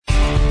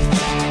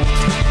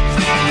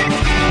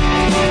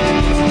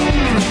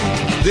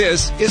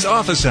This is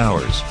Office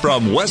Hours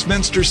from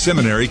Westminster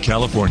Seminary,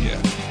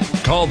 California.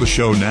 Call the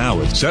show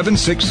now at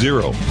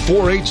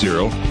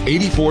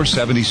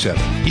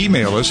 760-480-8477.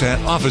 Email us at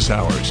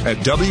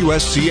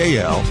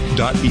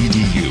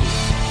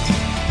officehours@wscal.edu.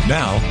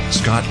 Now,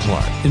 Scott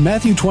Clark. In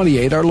Matthew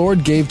 28, our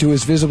Lord gave to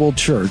his visible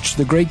church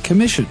the Great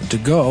Commission to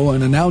go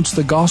and announce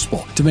the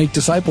gospel, to make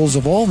disciples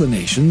of all the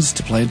nations,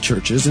 to plant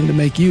churches, and to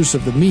make use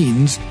of the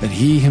means that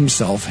he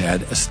himself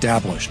had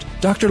established.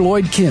 Dr.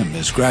 Lloyd Kim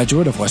is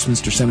graduate of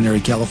Westminster Seminary,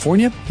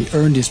 California. He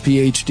earned his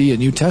Ph.D. in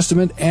New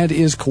Testament and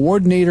is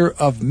coordinator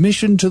of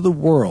Mission to the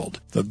World,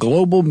 the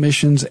global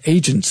missions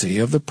agency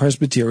of the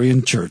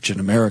Presbyterian Church in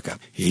America.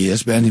 He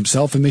has been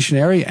himself a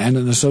missionary and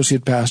an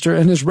associate pastor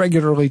and has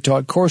regularly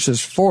taught courses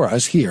for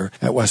us here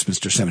at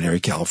Westminster Seminary,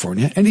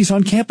 California. And he's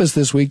on campus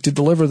this week to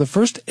deliver the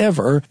first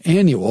ever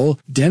annual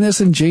Dennis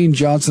and Jane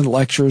Johnson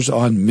Lectures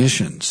on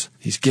Missions.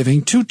 He's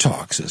giving 2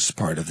 talks as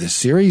part of this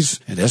series,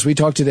 and as we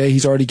talk today,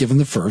 he's already given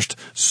the first,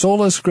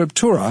 Sola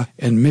Scriptura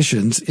and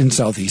Missions in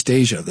Southeast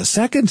Asia. The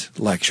second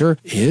lecture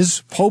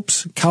is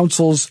Popes,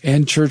 Councils,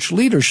 and Church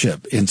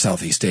Leadership in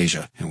Southeast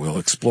Asia, and we'll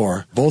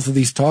explore both of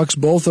these talks.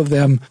 Both of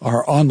them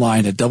are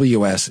online at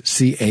wscal.edu.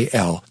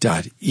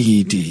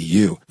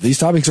 These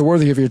topics are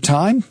worthy of your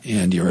time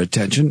and your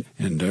attention,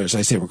 and as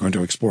I say, we're going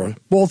to explore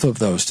both of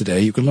those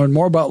today. You can learn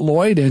more about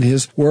Lloyd and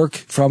his work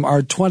from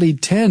our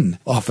 2010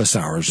 Office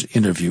Hours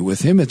interview with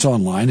him. It's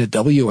online at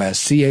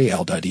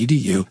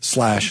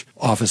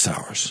wscal.edu/office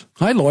hours.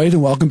 Hi, Lloyd,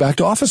 and welcome back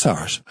to Office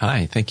Hours.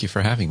 Hi, thank you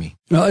for having me.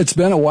 Well, it's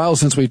been a while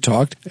since we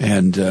talked,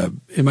 and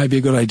it might be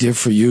a good idea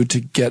for you to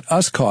get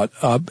us caught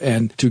up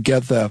and to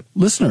get the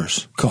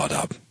listeners caught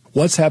up.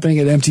 What's happening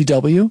at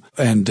MTW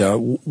and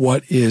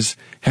what is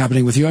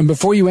happening with you? And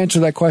before you answer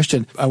that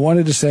question, I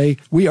wanted to say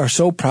we are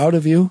so proud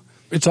of you.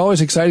 It's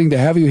always exciting to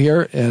have you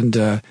here, and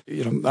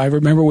I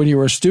remember when you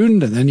were a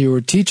student, and then you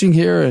were teaching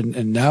here,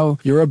 and now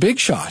you're a big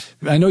shot.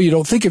 I know you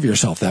don't think of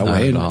yourself that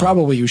way, and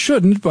probably you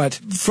shouldn't,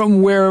 but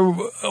from where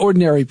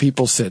ordinary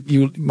people sit,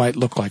 you might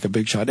look like a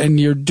big shot,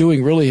 and you're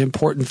doing really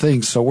important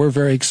things, so we're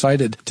very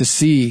excited to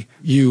see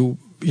you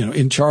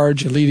in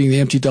charge and leading the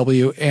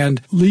MTW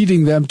and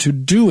leading them to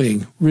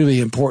doing really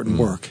important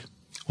work.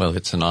 Well,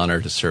 it's an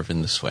honor to serve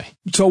in this way.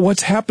 So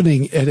what's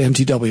happening at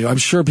MTW? I'm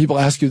sure people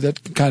ask you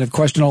that kind of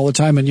question all the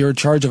time, and you're in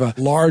charge of a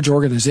large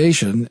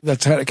organization.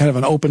 That's kind of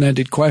an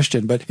open-ended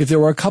question. But if there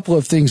were a couple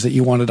of things that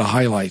you wanted to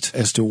highlight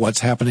as to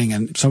what's happening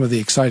and some of the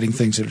exciting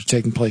things that are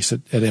taking place at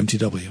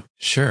MTW.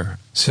 Sure.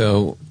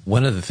 So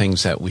one of the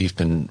things that we've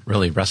been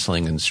really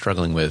wrestling and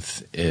struggling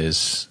with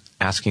is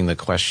asking the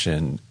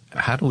question,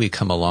 how do we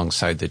come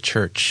alongside the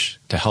church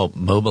to help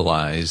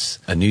mobilize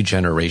a new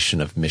generation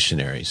of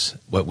missionaries?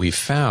 What we've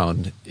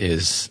found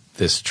is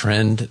this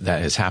trend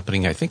that is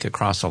happening, I think,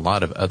 across a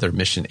lot of other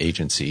mission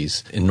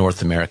agencies in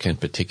North America in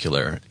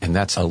particular, and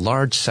that's a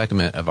large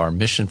segment of our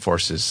mission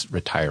forces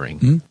retiring.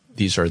 Mm-hmm.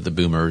 These are the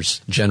boomers,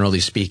 generally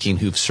speaking,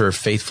 who've served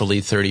faithfully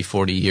 30,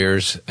 40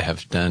 years,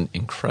 have done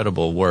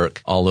incredible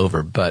work all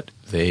over, but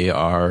they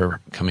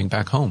are coming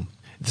back home.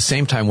 At the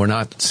same time, we're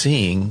not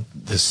seeing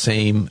the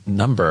same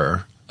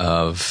number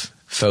of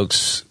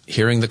folks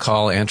hearing the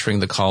call, answering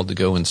the call to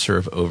go and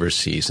serve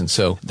overseas. And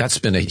so that's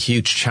been a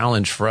huge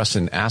challenge for us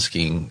in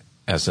asking,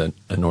 as a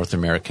North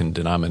American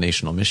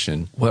denominational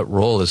mission, what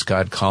role is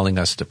God calling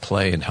us to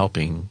play in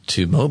helping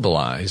to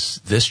mobilize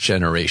this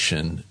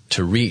generation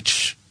to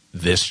reach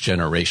this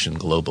generation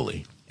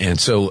globally?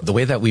 And so the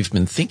way that we've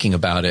been thinking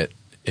about it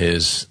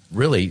is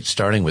really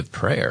starting with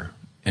prayer.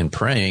 And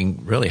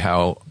praying really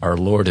how our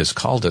Lord has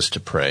called us to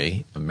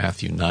pray.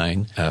 Matthew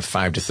 9,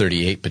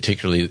 5-38,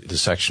 particularly the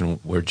section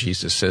where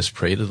Jesus says,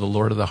 pray to the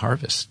Lord of the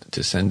harvest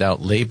to send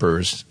out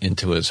laborers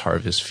into his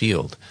harvest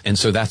field. And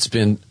so that's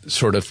been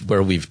sort of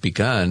where we've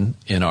begun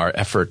in our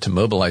effort to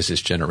mobilize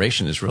this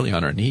generation, is really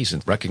on our knees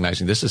and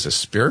recognizing this is a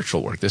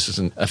spiritual work. This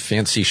isn't a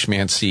fancy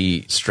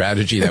schmancy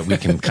strategy that we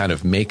can kind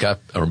of make up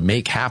or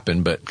make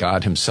happen, but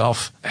God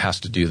himself has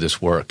to do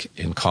this work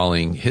in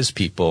calling his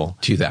people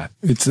to that.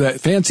 It's that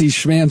fancy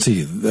schmancy.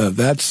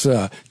 That's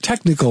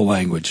technical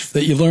language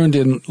that you learned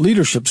in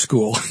leadership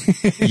school.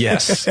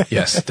 Yes,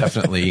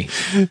 definitely.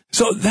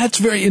 So that's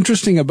very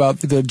interesting about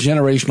the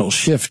generational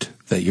shift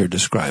that you're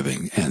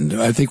describing. And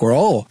I think we're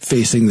all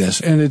facing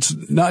this. And it's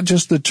not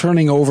just the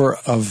turning over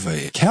of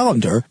a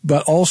calendar,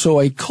 but also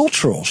a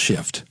cultural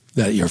shift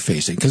that you're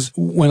facing. Because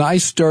when I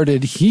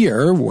started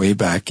here way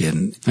back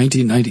in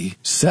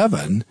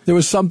 1997, there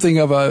was something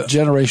of a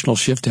generational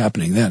shift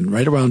happening then.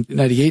 Right around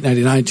 98,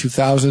 99,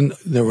 2000,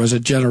 there was a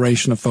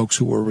generation of folks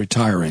who were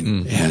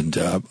retiring. And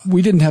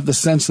we didn't have the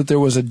sense that there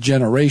was a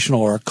generational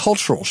or a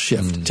cultural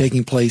shift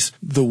taking place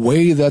the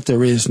way that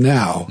there is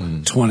now,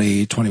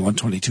 20, 21,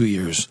 22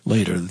 years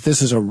later.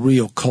 This is a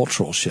real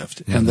cultural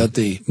shift. And that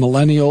the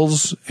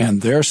millennials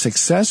and their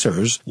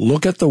successors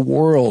look at the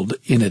world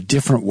in a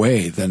different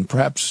way than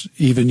perhaps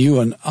even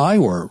you and I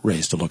were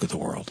raised to look at the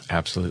world.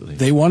 Absolutely.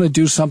 They want to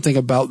do something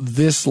about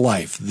this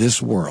life,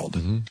 this world.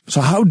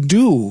 So how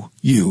do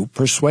you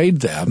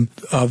persuade them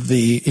of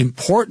the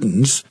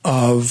importance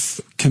of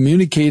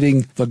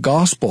communicating the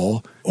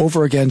gospel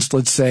over against,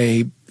 let's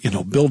say,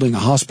 building a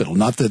hospital.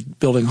 Not that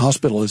building a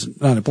hospital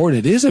is not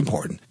important. It is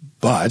important.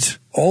 But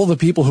all the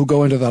people who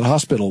go into that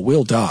hospital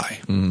will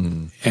die,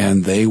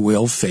 and they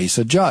will face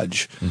a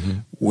judge,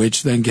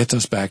 which then gets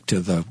us back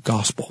to the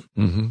gospel.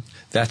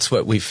 That's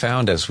what we've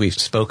found as we've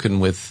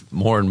spoken with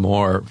more and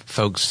more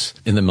folks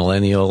in the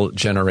millennial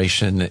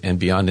generation and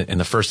beyond. And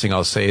the first thing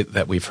I'll say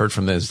that we've heard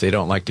from them is they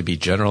don't like to be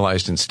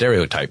generalized and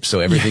stereotyped. So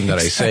everything that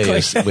I say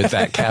is with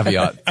that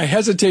caveat. I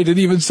hesitated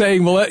even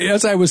saying,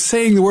 as I was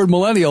saying the word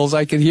millennials,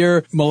 I could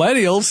hear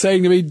millennials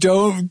saying to me,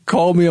 don't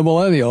call me a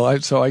millennial.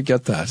 So I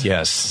get that.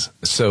 Yes.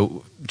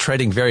 So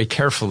treading very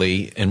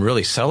carefully and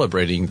really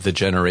celebrating the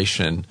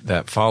generation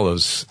that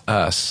follows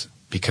us,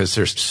 because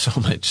there's so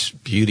much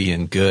beauty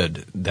and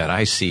good that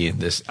I see in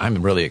this.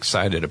 I'm really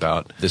excited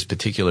about this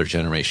particular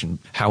generation.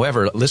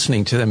 However,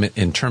 listening to them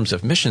in terms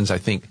of missions, I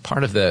think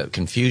part of the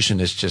confusion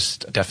is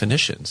just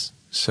definitions.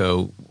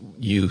 So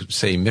you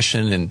say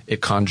mission and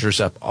it conjures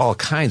up all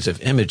kinds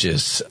of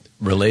images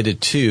related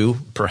to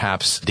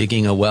perhaps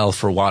digging a well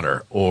for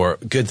water or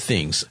good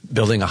things,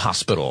 building a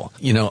hospital.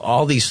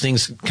 All these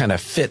things kind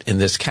of fit in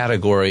this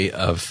category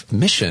of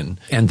mission,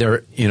 and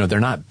they're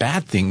not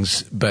bad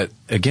things, but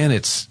again,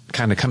 it's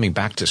kind of coming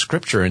back to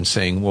Scripture and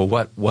saying, well,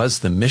 what was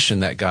the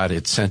mission that God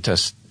had sent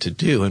us to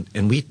do?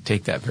 And we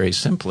take that very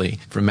simply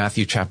from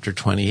Matthew chapter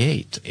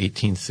 28,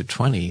 18 through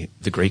 20,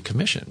 the Great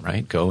Commission,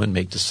 right? Go and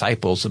make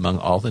disciples among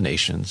all the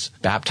nations,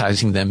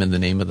 baptizing them in the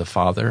name of the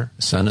Father,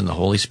 Son, and the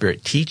Holy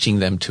Spirit, teaching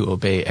them to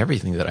obey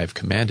everything that I've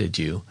commanded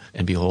you.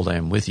 And behold, I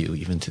am with you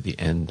even to the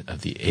end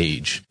of the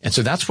age. And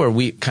so that's where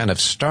we kind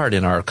of start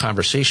in our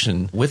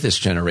conversation with this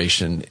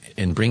generation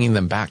in bringing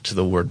them back to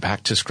the Word,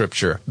 back to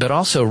Scripture, but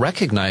also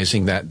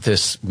recognizing that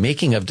this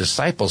making of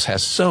disciples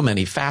has so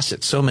many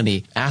facets, so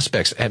many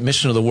aspects. At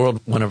Mission of the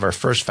World, one of our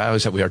first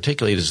values that we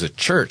articulate is the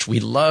church. We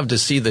love to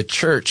see the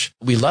church.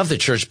 We love the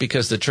church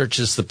because the church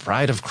is the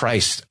bride of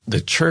Christ. The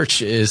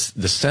church is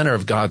the center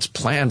of God's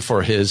plan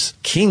for His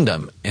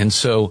kingdom. And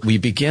so we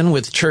begin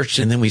with church,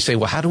 and then we say,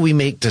 well, how do we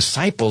make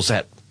disciples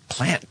that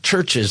plant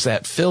churches,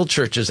 that fill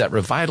churches, that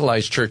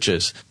revitalize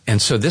churches?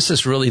 And so this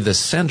is really the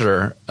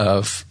center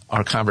of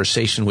our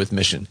conversation with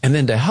mission. And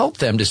then to help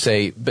them to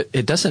say, but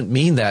it doesn't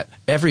mean that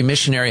every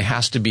missionary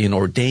has to be an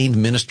ordained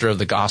minister of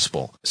the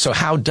gospel. So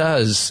how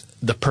does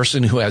the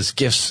person who has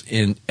gifts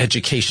in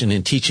education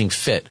and teaching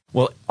fit?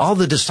 Well, all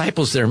the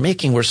disciples they're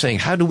making, we're saying,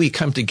 how do we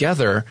come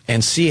together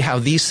and see how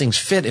these things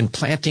fit in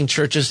planting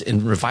churches,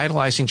 in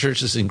revitalizing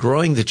churches, in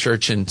growing the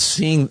church, and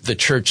seeing the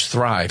church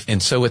thrive?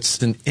 And so it's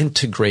an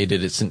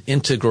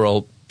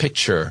integral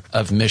picture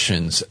of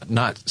missions,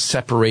 not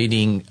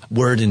separating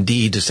word and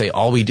deed to say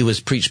all we do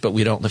is preach, but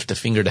we don't lift a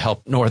finger to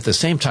help. Nor at the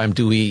same time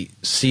do we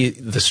see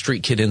the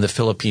street kid in the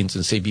Philippines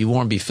and say, be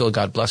warm, be filled,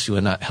 God bless you,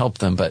 and not help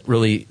them, but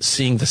really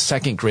seeing the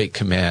second great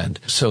command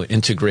so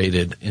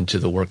integrated into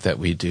the work that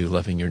we do,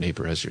 loving your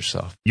neighbor as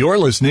yourself. You're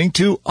listening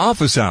to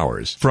Office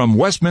Hours from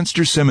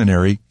Westminster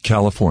Seminary,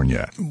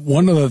 California.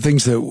 One of the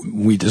things that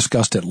we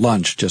discussed at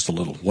lunch just a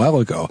little while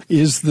ago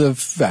is the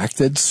fact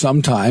that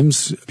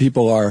sometimes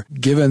people are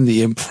given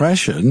the impression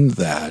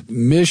that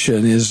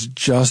mission is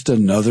just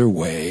another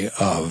way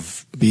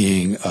of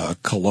being a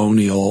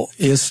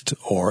colonialist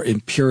or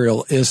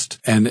imperialist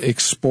and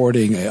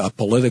exporting a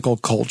political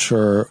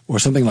culture or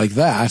something like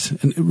that,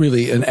 and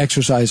really an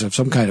exercise of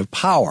some kind of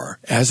power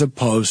as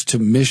opposed to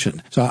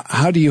mission. So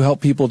how do you help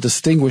people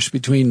distinguish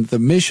between the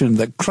mission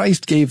that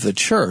Christ gave the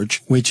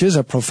church, which is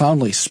a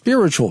profoundly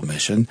spiritual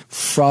mission,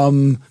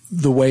 from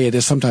the way it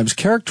is sometimes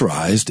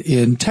characterized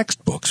in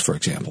textbooks, for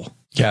example?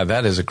 Yeah,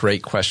 that is a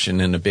great question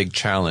and a big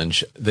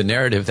challenge. The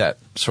narrative that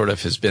sort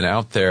of has been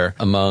out there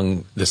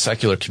among the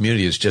secular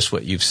community is just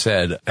what you've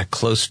said, a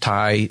close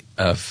tie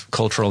of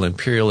cultural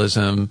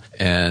imperialism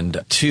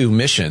and to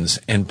missions.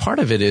 And part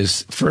of it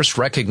is first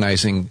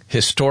recognizing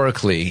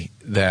historically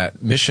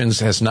that missions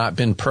has not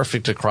been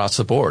perfect across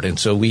the board. And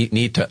so we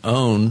need to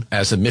own,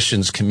 as a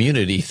missions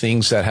community,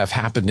 things that have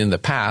happened in the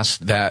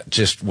past that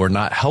just were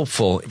not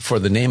helpful for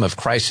the name of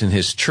Christ and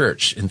His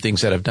church and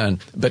things that have done.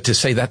 But to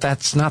say that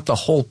that's not the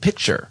whole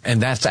picture.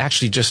 And that's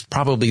actually just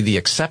probably the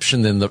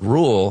exception than the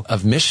rule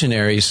of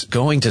missionaries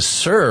going to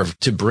serve,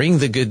 to bring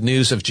the good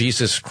news of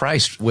Jesus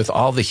Christ with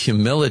all the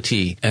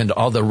humility and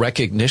all the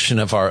recognition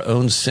of our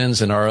own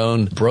sins and our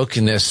own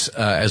brokenness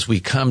as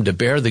we come to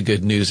bear the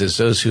good news as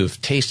those who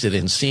have tasted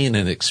and seen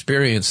and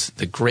experienced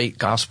the great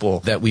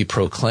gospel that we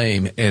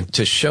proclaim, and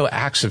to show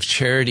acts of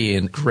charity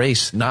and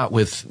grace, not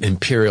with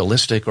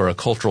imperialistic or a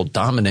cultural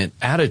dominant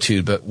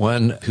attitude, but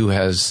one who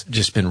has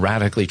just been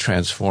radically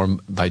transformed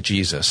by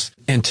Jesus.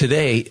 And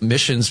today,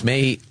 missions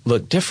may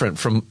look different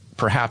from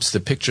perhaps the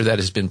picture that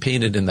has been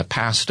painted in the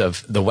past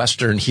of the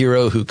Western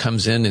hero who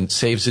comes in and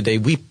saves the day.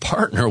 We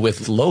partner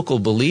with local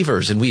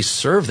believers and we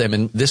serve them.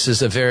 And this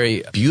is a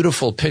very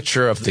beautiful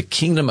picture of the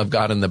kingdom of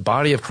God and the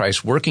body of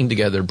Christ working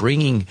together,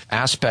 bringing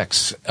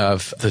aspects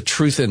of the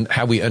truth and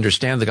how we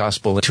understand the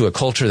gospel to a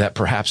culture that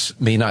perhaps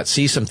may not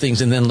see some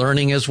things, and then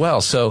learning as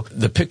well. So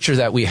the picture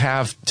that we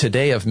have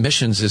today of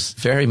missions is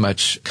very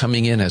much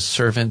coming in as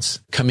servants,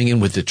 coming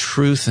in with the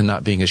truth and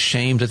not being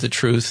ashamed of the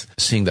truth,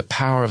 seeing the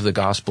power of the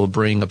gospel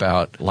bring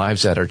about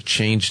lives that are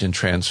changed and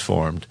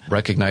transformed,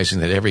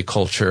 recognizing that every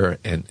culture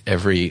and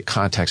every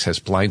context has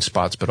blind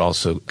spots, but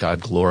also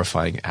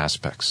God-glorifying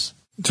aspects.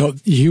 So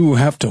you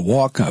have to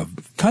walk a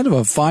kind of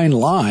a fine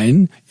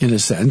line, in a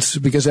sense,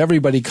 because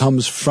everybody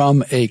comes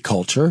from a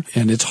culture,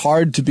 and it's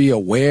hard to be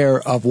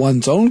aware of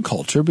one's own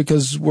culture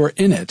because we're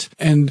in it.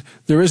 And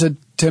there is a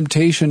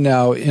temptation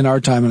now in our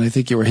time, and I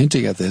think you were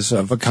hinting at this,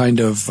 of a kind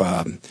of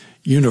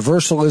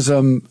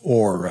universalism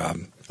or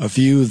a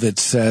view that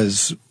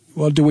says,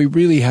 well, do we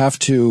really have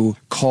to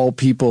call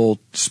people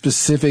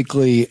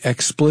specifically,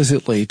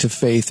 explicitly to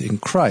faith in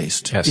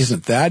Christ? Yes.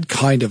 Isn't that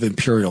kind of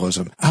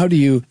imperialism? How do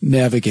you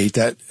navigate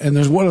that? And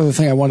there's one other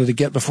thing I wanted to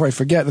get before I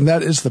forget, and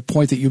that is the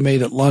point that you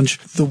made at lunch,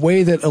 the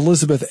way that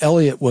Elizabeth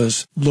Elliot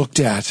was looked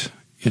at,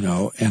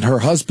 and her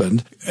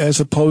husband, as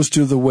opposed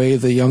to the way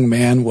the young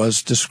man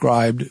was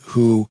described,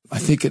 who I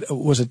think it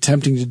was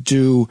attempting to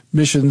do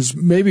missions,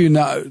 maybe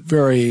not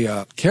very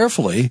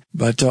carefully,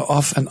 but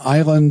off an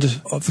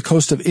island off the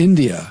coast of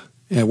India,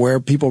 where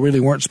people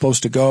really weren't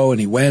supposed to go, and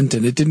he went,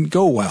 and it didn't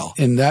go well.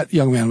 And that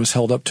young man was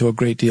held up to a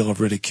great deal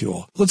of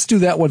ridicule. Let's do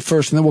that one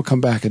first, and then we'll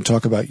come back and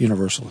talk about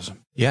universalism.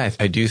 Yeah,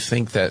 I do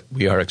think that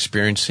we are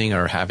experiencing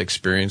or have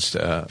experienced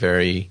a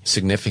very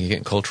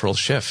significant cultural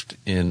shift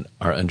in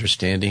our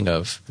understanding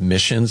of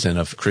missions and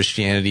of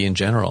Christianity in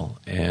general.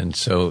 And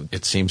so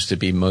it seems to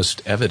be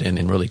most evident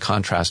in really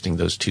contrasting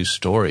those two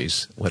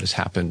stories, what has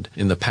happened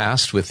in the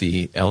past with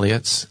the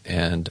Elliots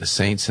and the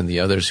saints and the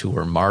others who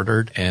were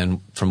martyred,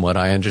 and from what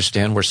I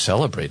understand, were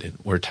celebrated,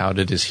 were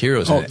touted as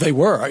heroes. Oh, they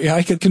were. Yeah,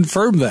 I could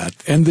confirm that.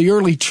 And the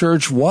early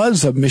church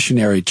was a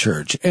missionary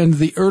church, and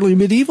the early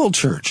medieval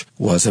church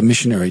was a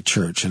missionary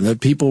church, and that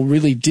people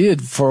really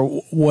did, for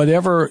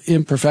whatever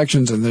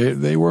imperfections, and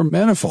they were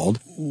manifold,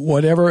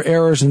 whatever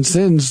errors and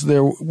sins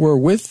there were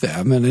with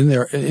them and in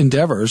their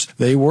endeavors,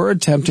 they were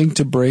attempting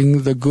to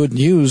bring the good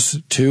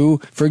news to,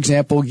 for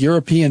example,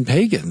 European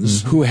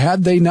pagans who,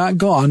 had they not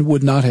gone,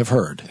 would not have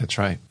heard. That's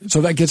right.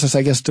 So that gets us,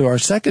 I guess, to our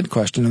second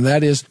question, and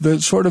that is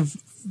the sort of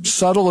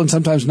subtle and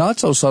sometimes not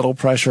so subtle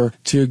pressure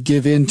to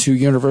give in to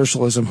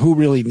universalism. Who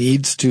really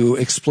needs to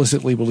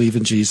explicitly believe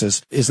in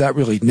Jesus? Is that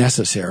really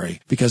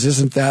necessary? Because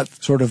isn't that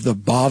sort of the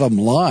bottom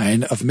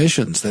line of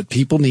missions, that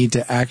people need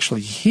to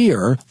actually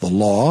hear the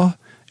law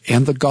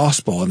and the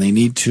gospel, and they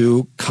need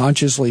to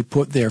consciously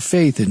put their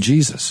faith in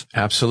Jesus?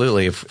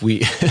 Absolutely. If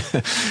we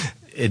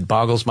it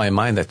boggles my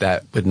mind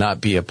that would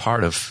not be a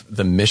part of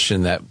the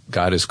mission that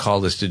God has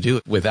called us to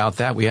do. Without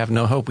that, we have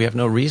no hope. We have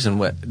no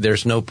reason.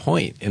 There's no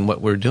point in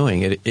what we're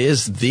doing. It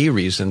is the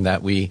reason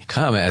that we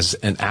come, as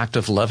an act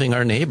of loving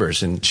our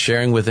neighbors and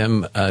sharing with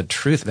them a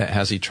truth that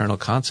has eternal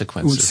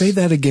consequences. Say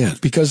that again,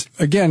 because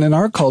again, in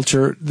our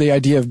culture, the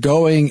idea of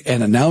going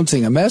and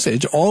announcing a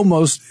message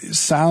almost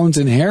sounds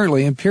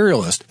inherently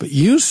imperialist. But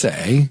you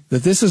say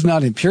that this is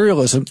not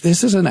imperialism.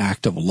 This is an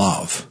act of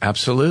love.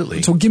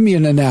 Absolutely. So give me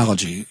an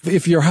analogy.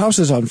 If your house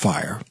is on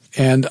fire,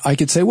 and I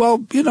could say,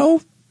 well,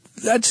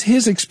 that's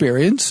his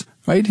experience,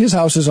 right? His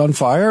house is on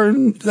fire,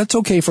 and that's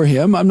okay for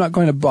him. I'm not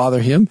going to bother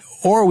him.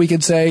 Or we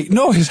could say,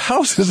 no, his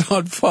house is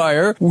on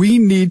fire. We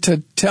need to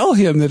tell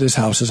him that his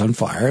house is on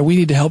fire, and we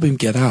need to help him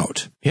get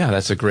out. Yeah,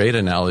 that's a great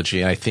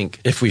analogy. I think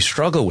if we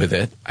struggle with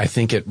it, I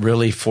think it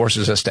really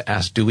forces us to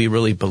ask, do we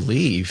really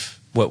believe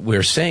what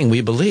we're saying we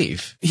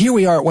believe? Here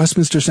we are at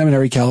Westminster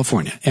Seminary,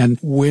 California. And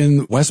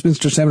when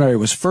Westminster Seminary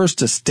was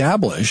first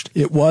established,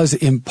 it was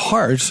in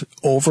part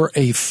over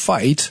a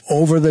fight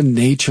over the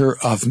nature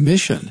of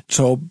mission.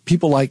 So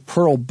people like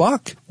Pearl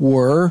Buck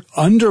were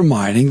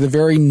undermining the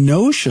very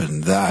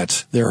notion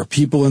that there are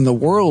people in the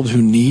world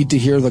who need to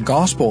hear the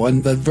gospel,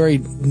 and the very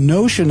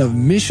notion of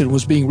mission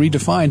was being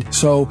redefined.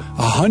 So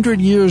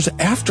 100 years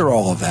after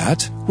all of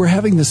that, we're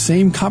having the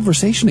same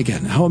conversation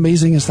again. How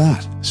amazing is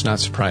that? It's not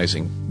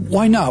surprising.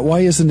 Why not?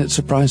 Why isn't it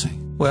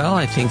surprising? Well,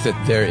 I think that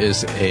there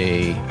is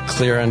a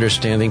clear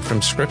understanding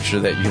from Scripture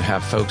that you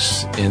have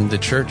folks in the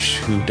church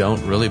who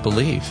don't really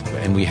believe,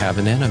 and we have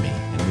an enemy,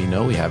 and we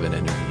know we have an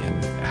enemy.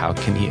 And how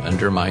can he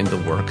undermine the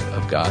work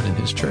of God in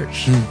his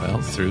church?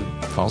 Well, through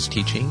false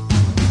teaching.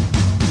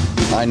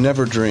 I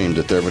never dreamed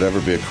that there would ever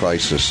be a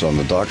crisis on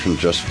the doctrine of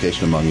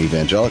justification among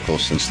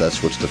evangelicals, since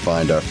that's what's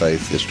defined our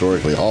faith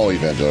historically. All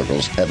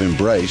evangelicals have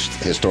embraced,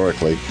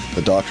 historically,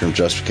 the doctrine of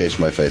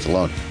justification by faith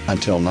alone,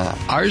 until now.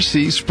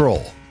 R.C.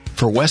 Sproul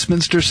for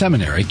Westminster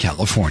Seminary,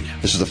 California.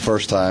 This is the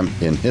first time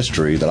in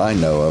history that I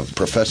know of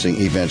professing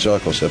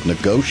evangelicals have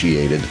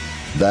negotiated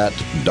that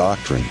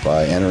doctrine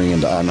by entering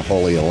into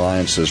unholy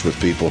alliances with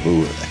people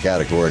who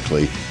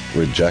categorically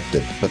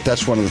rejected. But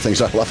that's one of the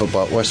things I love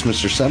about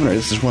Westminster Seminary.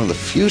 This is one of the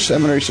few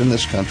seminaries in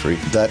this country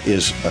that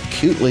is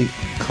acutely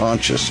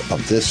conscious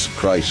of this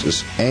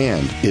crisis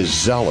and is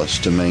zealous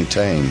to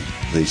maintain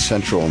the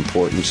central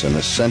importance and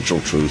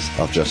essential truth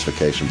of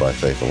justification by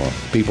faith alone.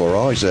 People are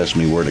always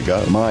asking me where to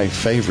go. My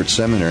favorite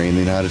seminary in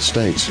the United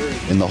States,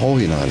 in the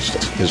whole United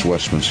States, is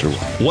Westminster.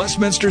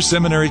 Westminster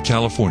Seminary,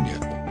 California.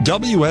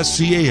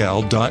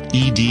 WSCAL.edu.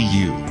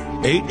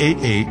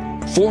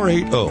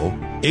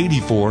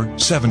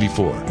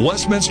 888-480-8474.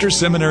 Westminster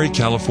Seminary,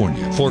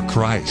 California. For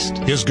Christ,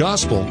 His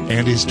gospel,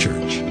 and His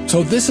church.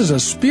 So this is a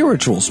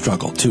spiritual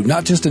struggle, too.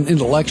 Not just an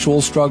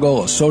intellectual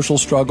struggle, a social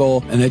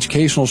struggle, an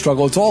educational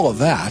struggle. It's all of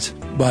that.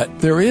 But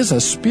there is a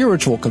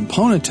spiritual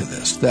component to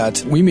this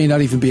that we may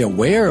not even be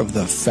aware of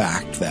the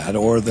fact that,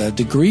 or the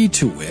degree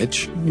to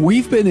which,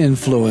 we've been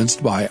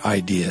influenced by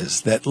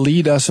ideas that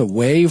lead us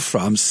away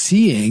from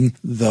seeing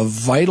the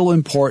vital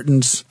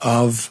importance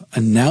of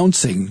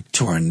announcing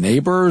to our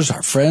neighbors,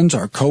 our friends,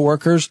 our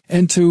coworkers,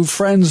 and to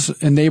friends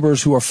and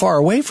neighbors who are far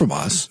away from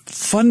us,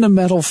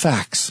 fundamental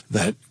facts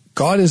that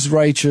God is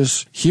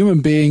righteous,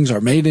 human beings are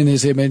made in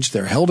His image,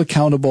 they're held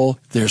accountable,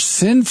 they're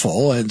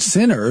sinful and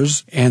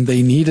sinners, and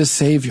they need a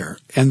Savior.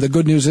 And the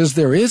good news is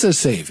there is a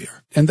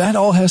Savior. And that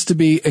all has to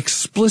be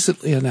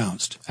explicitly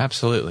announced.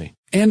 Absolutely.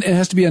 And it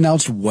has to be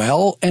announced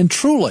well and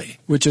truly,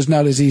 which is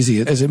not as easy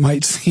as it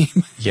might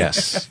seem.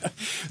 Yes.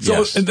 So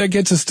yes. And that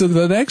gets us to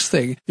the next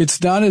thing.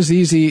 It's not as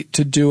easy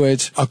to do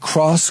it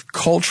across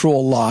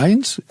cultural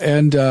lines,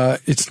 and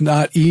it's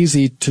not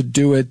easy to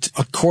do it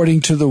according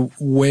to the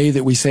way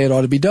that we say it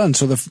ought to be done.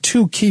 So the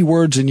two key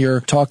words in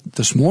your talk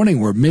this morning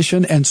were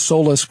mission and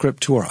sola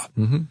scriptura.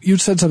 Mm-hmm. You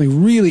said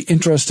something really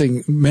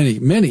interesting,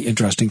 many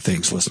interesting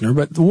things, listener,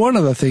 but one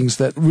of the things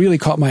that really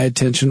caught my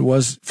attention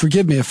was,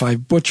 forgive me if I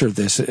butcher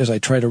this as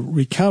I try to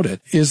recount it,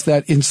 is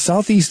that in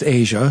Southeast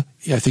Asia,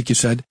 I think you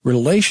said,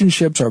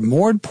 relationships are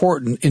more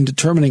important in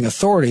determining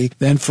authority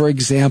than, for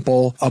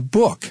example, a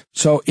book.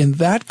 So in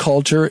that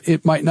culture,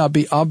 it might not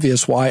be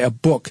obvious why a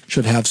book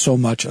should have so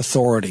much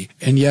authority.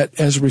 And yet,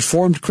 as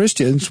Reformed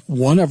Christians,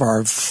 one of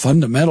our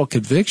fundamental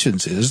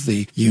convictions is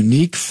the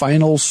unique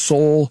final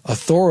sole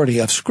authority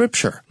of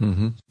Scripture.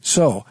 Mm-hmm.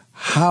 So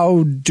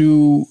how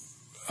do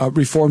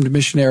Reformed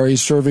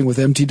missionaries serving with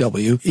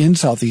MTW in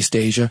Southeast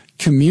Asia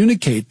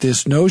communicate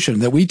this notion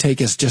that we take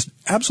as just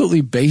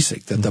absolutely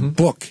basic, that the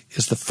book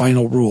is the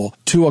final rule,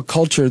 to a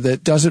culture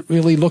that doesn't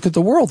really look at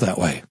the world that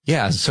way?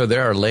 Yeah, so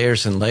there are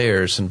layers and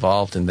layers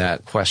involved in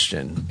that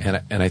question.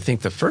 And I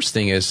think the first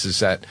thing is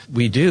that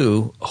we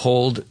do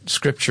hold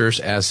Scriptures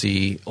as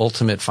the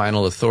ultimate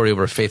final authority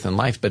over faith and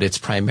life, but it's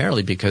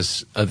primarily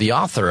because of the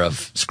author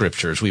of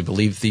Scriptures. We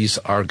believe these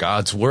are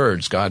God's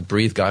words, God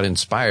breathed, God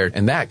inspired,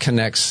 and that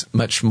connects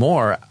much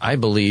more, I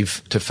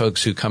believe, to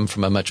folks who come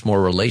from a much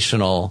more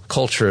relational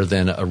culture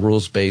than a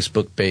rules-based,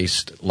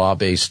 book-based,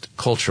 law-based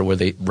culture where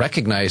they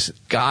recognize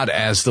God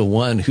as the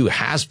one who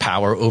has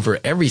power over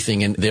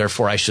everything, and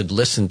therefore I should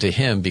listen to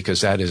Him because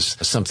that is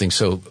something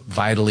so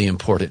vitally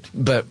important.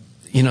 But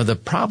the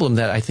problem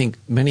that I think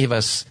many of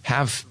us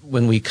have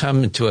when we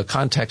come into a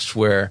context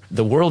where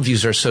the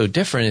worldviews are so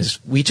different is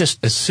we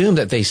just assume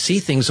that they see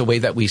things the way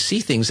that we see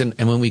things. And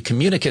when we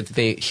communicate,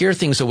 they hear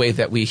things the way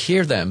that we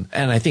hear them.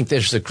 And I think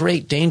there's a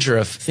great danger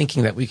of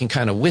thinking that we can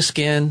kind of whisk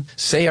in,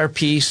 say our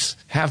piece,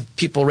 have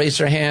people raise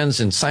their hands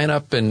and sign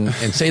up and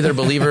say they're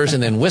believers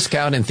and then whisk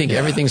out and think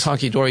everything's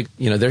honky-dory.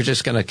 They're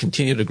just going to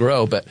continue to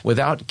grow. But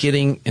without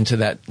getting into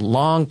that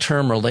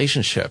long-term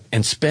relationship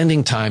and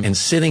spending time and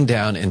sitting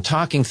down and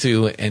talking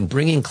through and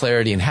bringing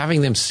clarity and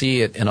having them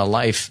see it in a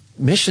life,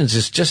 missions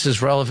is just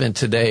as relevant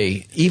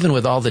today, even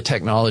with all the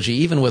technology,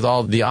 even with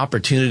all the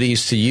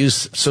opportunities to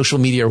use social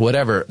media or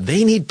whatever.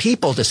 They need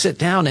people to sit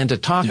down and to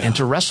talk and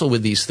to wrestle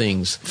with these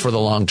things for the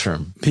long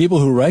term. People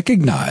who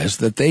recognize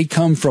that they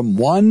come from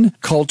one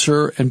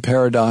culture and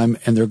paradigm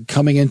and they're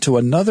coming into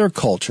another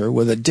culture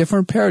with a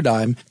different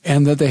paradigm,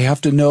 and that they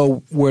have to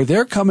know where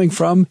they're coming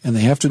from and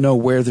they have to know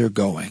where they're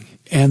going.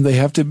 And they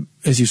have to,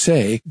 as you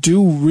say,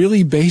 do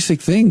really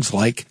basic things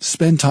like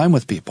spend time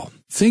with people.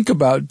 Think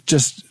about,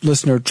 just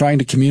listener, trying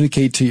to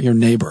communicate to your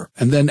neighbor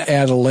and then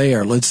add a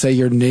layer. Let's say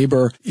your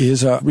neighbor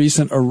is a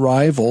recent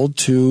arrival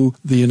to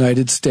the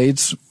United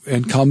States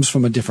and comes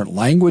from a different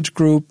language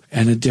group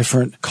and a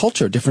different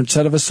culture, different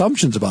set of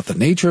assumptions about the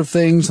nature of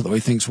things and the way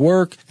things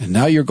work. And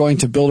now you're going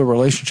to build a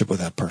relationship with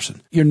that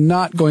person. You're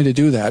not going to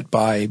do that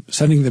by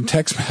sending them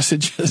text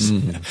messages.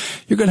 Mm-hmm.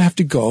 You're going to have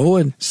to go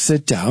and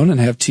sit down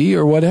and have tea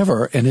or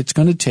whatever. And it's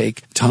going to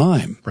take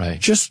time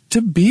just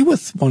to be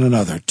with one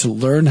another, to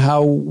learn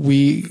how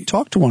we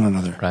talk to one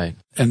another. Right.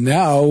 And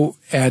now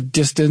add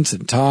distance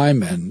and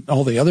time and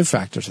all the other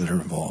factors that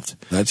are involved.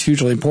 That's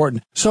hugely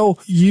important. So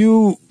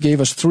you gave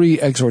us 3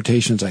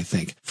 exhortations, I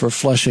think, for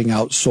fleshing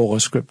out sola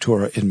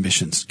scriptura in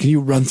missions. Can you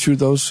run through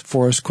those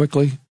for us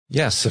quickly?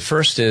 Yes. The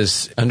first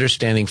is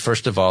understanding,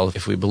 first of all,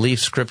 if we believe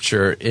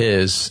Scripture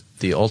is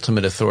the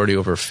ultimate authority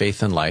over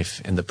faith and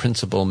life, and the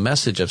principal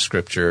message of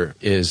Scripture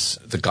is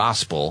the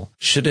gospel,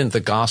 shouldn't the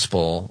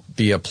gospel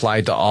be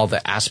applied to all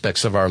the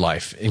aspects of our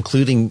life,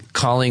 including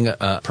calling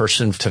a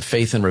person to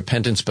faith and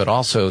repentance, but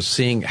also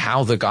seeing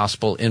how the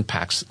gospel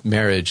impacts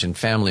marriage and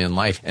family and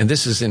life? And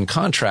this is in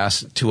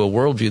contrast to a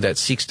worldview that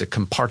seeks to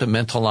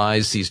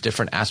compartmentalize these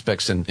different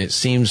aspects, and it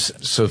seems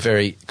so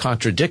very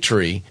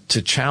contradictory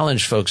to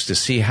challenge folks to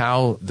see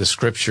how the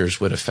Scriptures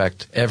would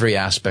affect every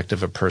aspect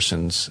of a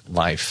person's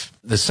life.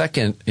 The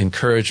second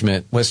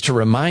encouragement was to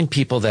remind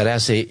people that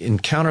as they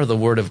encounter the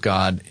Word of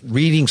God,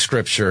 reading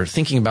Scripture,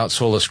 thinking about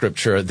sola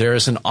Scriptura, there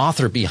is an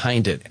author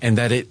behind it, and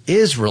that it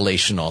is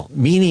relational,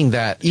 meaning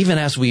that even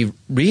as we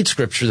read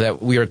Scripture, that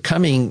we are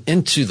coming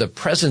into the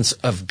presence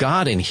of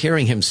God and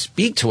hearing Him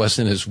speak to us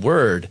in His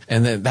Word,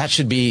 and that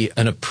should be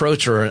an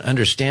approach or an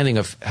understanding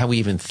of how we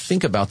even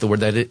think about the Word,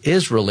 that it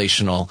is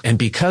relational. And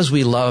because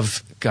we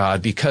love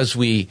God, because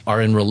we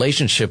are in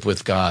relationship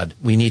with God,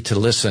 we need to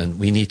listen.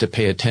 We need to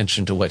pay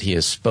attention to what He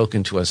has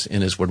spoken to us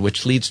in His Word,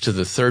 which leads to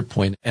the third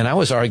point. And I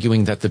was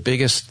arguing that the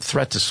biggest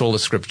threat to sola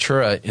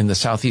scriptura in the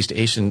Southeast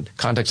Asian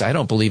context, I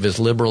don't believe, is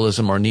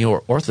liberalism or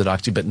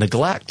neo-orthodoxy, but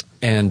neglect.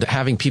 And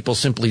having people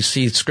simply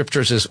see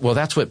Scriptures as, well,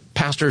 that's what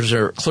pastors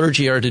or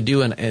clergy are to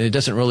do, and it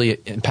doesn't really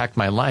impact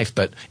my life.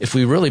 But if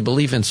we really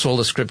believe in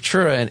sola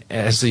scriptura and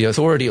as the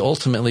authority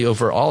ultimately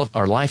over all of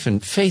our life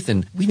and faith,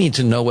 and we need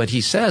to know what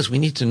He says. We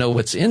need to know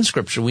what's in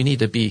Scripture. We need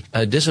to be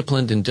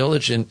disciplined and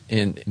diligent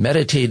in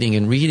meditating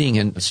and reading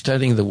and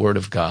studying the Word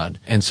of God.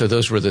 And so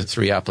those were the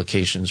three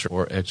applications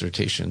or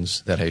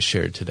exhortations that I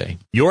shared today.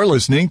 You're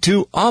listening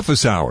to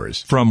Office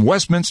Hours from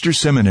Westminster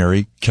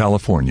Seminary,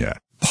 California.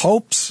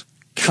 Popes,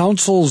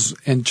 councils,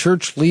 and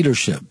church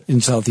leadership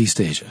in Southeast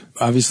Asia.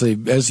 Obviously,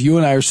 as you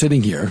and I are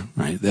sitting here,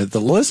 right, that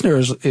the listener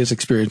is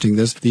experiencing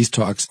this, these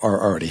talks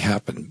are already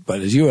happened.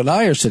 But as you and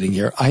I are sitting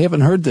here, I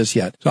haven't heard this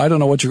yet, so I don't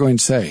know what you're going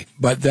to say.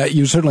 But that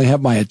you certainly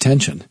have my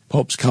attention.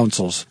 Popes,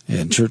 councils,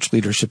 and church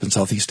leadership in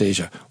Southeast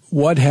Asia.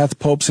 What hath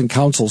popes and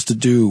councils to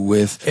do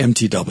with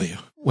MTW?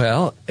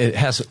 Well, it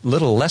has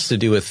little less to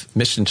do with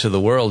mission to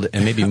the world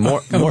and maybe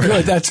more.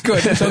 Good, that's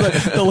good.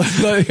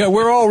 So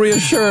we're all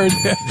reassured.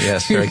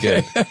 Yes, very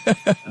good.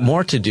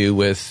 More to do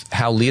with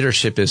how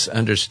leadership is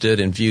understood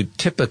and viewed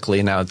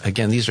typically. Now,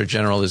 again, these are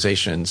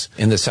generalizations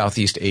in the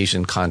Southeast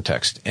Asian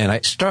context. And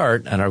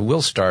I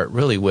will start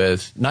really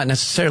with not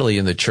necessarily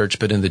in the church,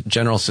 but in the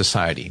general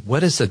society.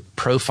 What is the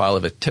profile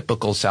of a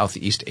typical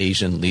Southeast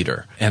Asian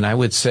leader? And I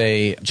would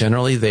say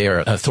generally they are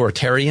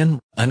authoritarian,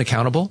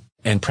 unaccountable,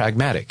 and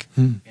pragmatic.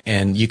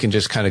 And you can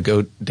just kind of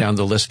go down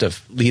the list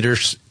of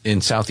leaders in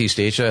Southeast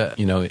Asia,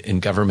 in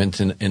government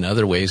and in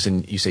other ways,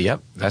 and you say,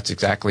 yep, that's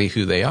exactly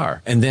who they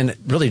are. And then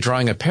really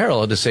drawing a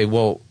parallel to say,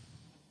 well,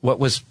 what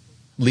was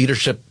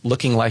leadership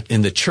looking like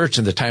in the church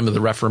in the time of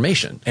the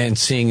Reformation, and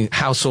seeing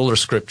how sola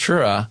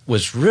scriptura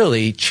was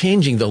really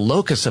changing the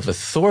locus of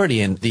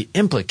authority and the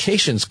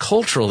implications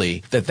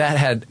culturally that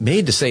had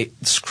made to say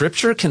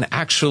Scripture can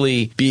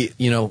actually be,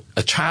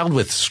 a child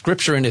with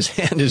Scripture in his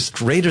hand is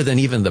greater than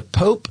even the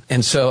Pope.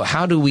 And so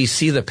how do we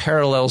see the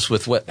parallels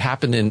with what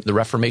happened in the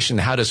Reformation?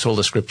 How does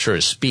sola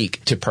scriptura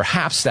speak to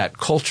perhaps that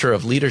culture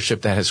of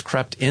leadership that has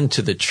crept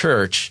into the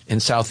church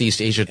in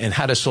Southeast Asia? And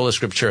how does sola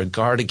scriptura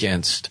guard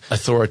against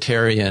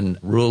authoritarian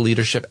rule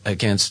leadership,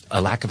 against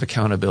a lack of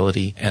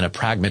accountability and a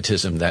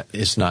pragmatism that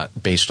is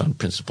not based on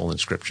principle in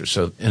Scripture?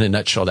 So in a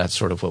nutshell, that's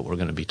sort of what we're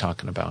going to be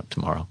talking about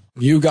tomorrow.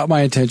 You got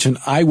my attention.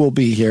 I will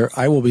be here.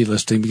 I will be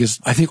listening,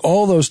 because I think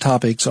all those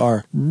topics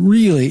are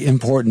really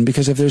important,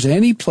 because if there's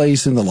any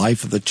place in the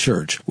life of the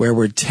church where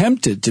we're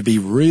tempted to be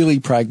really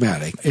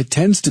pragmatic, it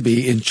tends to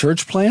be in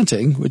church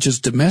planting, which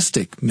is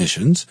domestic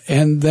missions,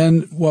 and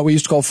then what we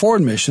used to call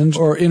foreign missions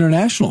or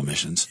international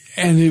missions.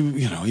 And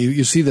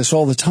you see this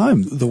all the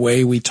time, the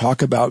way we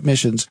talk about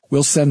missions.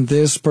 We'll send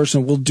this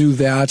person, we'll do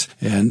that,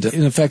 and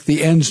in effect,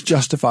 the ends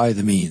justify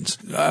the means.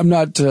 I'm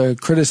not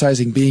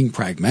criticizing being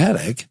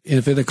pragmatic.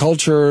 If in a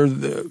culture,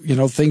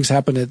 things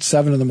happen at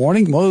 7 a.m,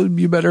 well,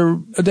 you better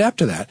adapt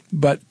to that.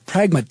 But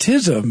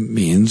pragmatism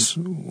means,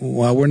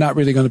 well, we're not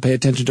really going to pay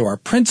attention to our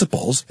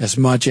principles as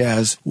much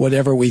as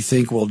whatever we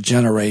think will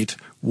generate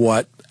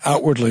what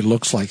outwardly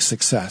looks like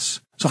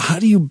success. So how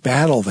do you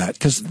battle that?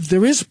 Because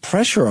there is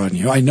pressure on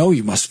you. I know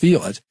you must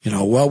feel it.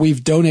 Well,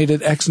 we've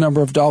donated X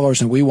number of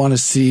dollars and we want to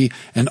see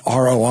an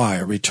ROI,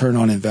 a return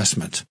on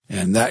investment.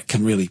 And that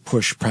can really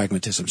push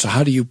pragmatism. So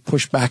how do you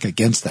push back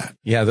against that?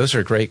 Yeah, those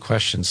are great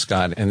questions,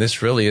 Scott. And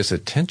this really is a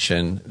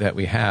tension that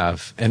we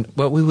have. And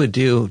what we would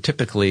do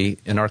typically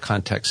in our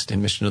context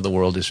in Mission to the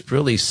World is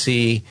really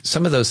see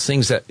some of those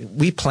things that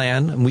we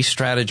plan and we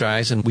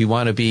strategize, and we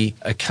want to be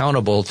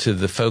accountable to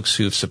the folks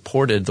who've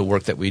supported the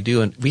work that we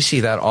do. And we see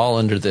that all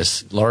under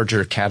this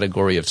larger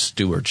category of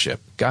stewardship.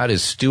 God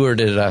has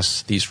stewarded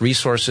us these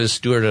resources,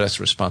 stewarded us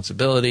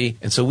responsibility.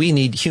 And so we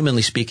need,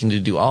 humanly speaking, to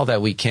do all that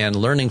we can,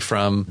 learning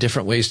from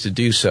different ways to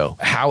do so.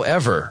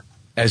 However,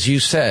 as you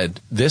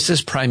said, this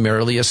is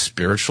primarily a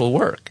spiritual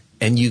work.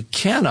 And you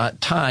cannot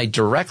tie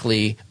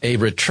directly a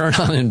return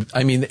on,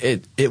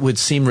 it would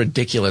seem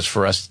ridiculous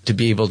for us to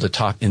be able to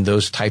talk in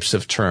those types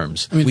of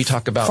terms. We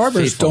talk about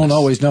farmers don't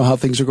always know how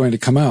things are going to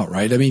come out,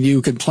 right? I mean,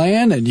 you can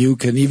plan, and you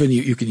can even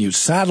you can use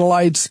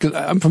satellites.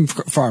 I'm from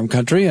farm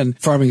country, and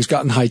farming's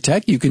gotten high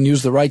tech. You can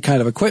use the right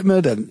kind of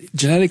equipment and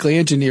genetically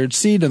engineered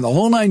seed and the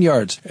whole 9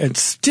 yards. And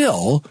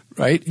still,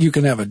 right, you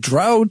can have a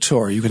drought,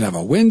 or you can have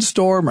a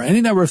windstorm, or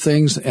any number of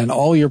things, and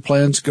all your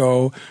plans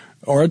go,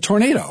 or a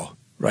tornado.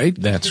 Right?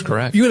 That's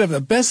correct. You could have the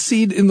best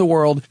seed in the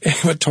world.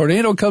 If a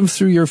tornado comes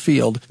through your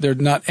field,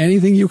 there's not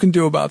anything you can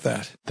do about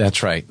that.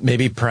 That's right.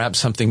 Maybe perhaps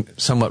something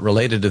somewhat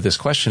related to this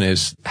question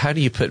is, how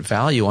do you put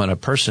value on a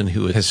person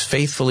who has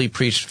faithfully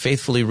preached,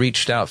 faithfully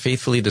reached out,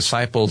 faithfully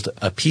discipled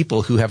a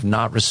people who have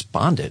not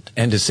responded?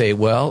 And to say,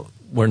 well,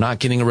 we're not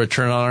getting a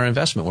return on our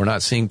investment. We're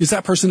not seeing... Is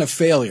that person a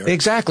failure?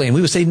 Exactly. And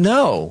we would say,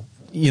 no.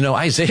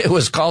 Isaiah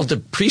was called to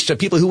preach to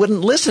people who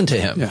wouldn't listen to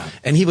him. Yeah.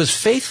 And he was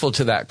faithful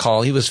to that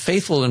call. He was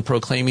faithful in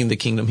proclaiming the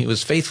kingdom. He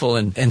was faithful.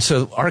 And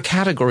so our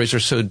categories are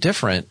so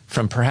different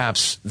from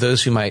perhaps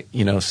those who might,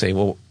 say,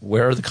 well,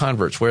 where are the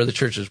converts? Where are the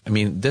churches?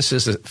 This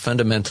is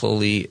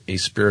fundamentally a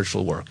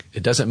spiritual work.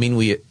 It doesn't mean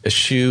we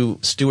eschew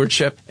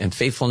stewardship and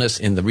faithfulness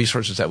in the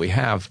resources that we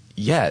have.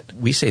 Yet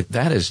we say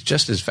that is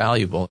just as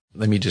valuable.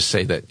 Let me just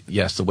say that,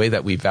 yes, the way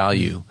that we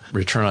value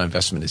return on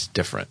investment is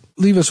different.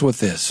 Leave us with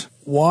this.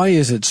 Why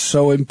is it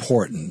so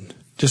important?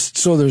 Just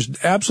so there's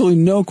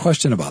absolutely no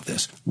question about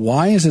this.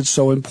 Why is it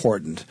so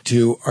important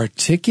to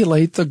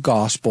articulate the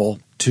gospel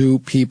to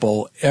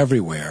people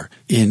everywhere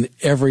in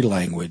every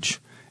language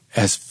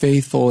as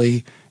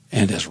faithfully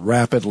and as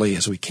rapidly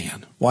as we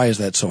can? Why is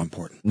that so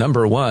important?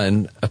 Number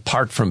one,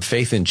 apart from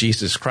faith in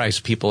Jesus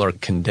Christ, people are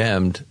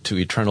condemned to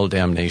eternal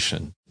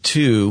damnation.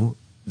 Two,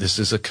 this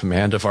is a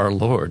command of our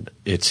Lord.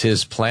 It's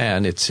his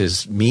plan. It's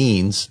his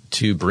means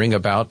to bring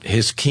about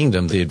his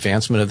kingdom, the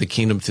advancement of the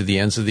kingdom to the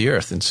ends of the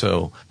earth. And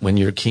so when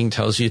your king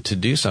tells you to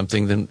do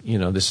something, then,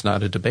 this is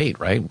not a debate,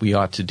 right? We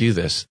ought to do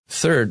this.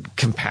 Third,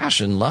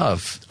 compassion,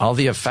 love, all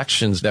the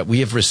affections that we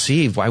have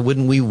received. Why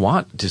wouldn't we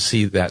want to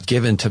see that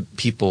given to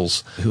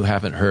peoples who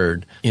haven't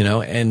heard,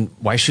 and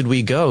why should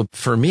we go?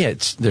 For me,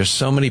 there's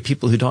so many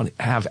people who don't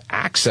have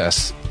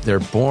access. They're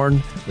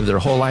born their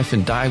whole life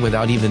and die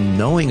without even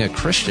knowing a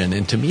Christian.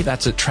 And to me,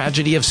 that's a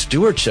tragedy of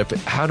stewardship.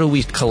 How do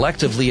we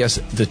collectively, as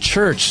the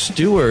church,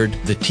 steward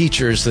the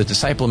teachers, the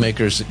disciple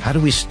makers? How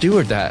do we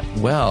steward that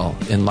well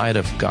in light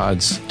of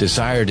God's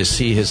desire to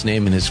see his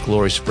name and his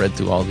glory spread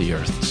through all the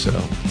earth? So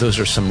those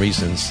are some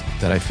reasons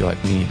that I feel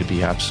like we need to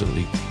be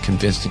absolutely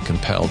convinced and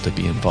compelled to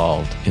be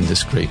involved in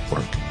this great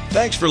work.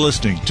 Thanks for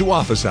listening to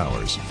Office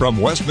Hours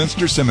from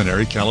Westminster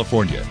Seminary,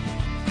 California.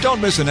 Don't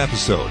miss an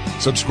episode.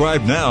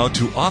 Subscribe now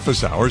to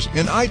Office Hours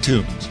in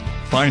iTunes.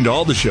 Find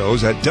all the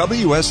shows at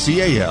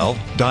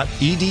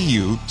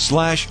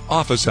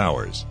wscal.edu/office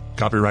hours.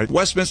 Copyright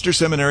Westminster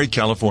Seminary,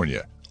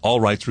 California.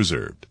 All rights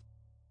reserved.